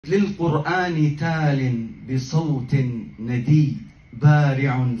للقرآن تال بصوت ندي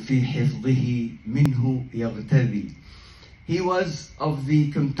بارع في حفظه منه يغتذي. He was of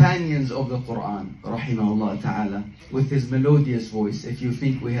the companions of the Qur'an, rahimahullah ta'ala, with his melodious voice. If you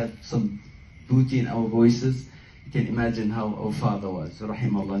think we have some beauty in our voices, you can imagine how our father was,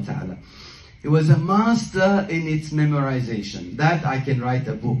 rahimahullah ta'ala. He was a master in its memorization. That I can write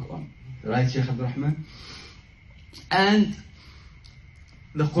a book on. Right, Shaykh Abdul Rahman? And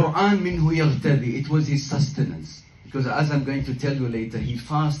the Qur'an minhu yaghtadi, it was his sustenance. Because as I'm going to tell you later, he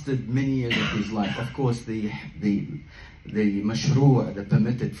fasted many years of his life. Of course, the mashru', the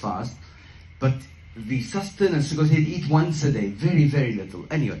permitted fast. But the sustenance, because he'd eat once a day, very, very little.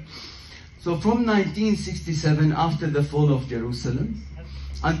 Anyway, so from 1967, after the fall of Jerusalem,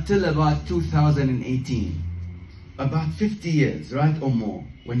 until about 2018, about 50 years, right, or more,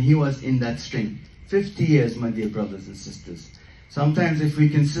 when he was in that strength. 50 years, my dear brothers and sisters. Sometimes if we're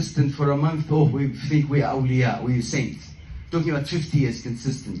consistent for a month, oh, we think we're awliya, we're saints. Talking about 50 years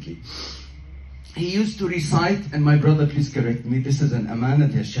consistently. He used to recite, and my brother, please correct me, this is an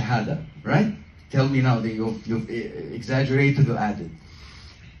amanat, a shahada, right? Tell me now that you've exaggerated or added.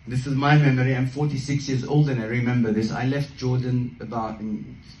 This is my memory. I'm 46 years old and I remember this. I left Jordan about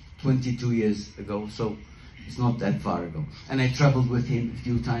 22 years ago, so it's not that far ago. And I traveled with him a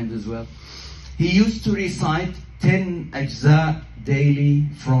few times as well. He used to recite 10 Ajzaa daily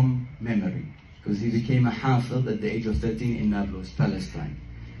from memory, because he became a hafiz at the age of 13 in Nablus, Palestine.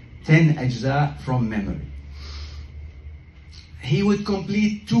 10 Ajzaa from memory. He would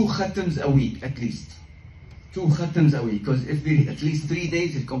complete 2 Khatms a week at least. 2 Khatms a week, because if they, at least 3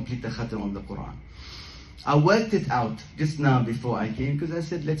 days he'd complete the Khatm on the Qur'an. I worked it out just now before I came, because I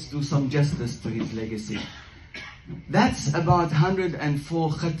said let's do some justice to his legacy. That's about 104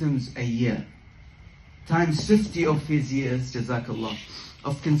 Khatms a year. Times 50 of his years, Jazakallah,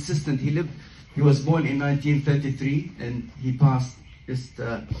 of consistent. He was born in 1933 and he passed just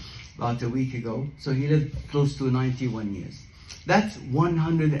about a week ago. So he lived close to 91 years. That's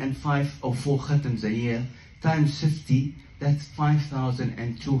 105 or 4 Khatms a year, times 50, that's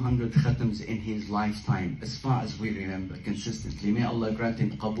 5,200 Khatms in his lifetime, as far as we remember, consistently. May Allah grant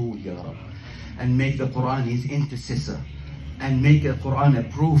him qabool, Ya Rab, and make the Qur'an his intercessor, and make the Qur'an a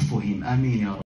proof for him. Ameen, Ya Rab.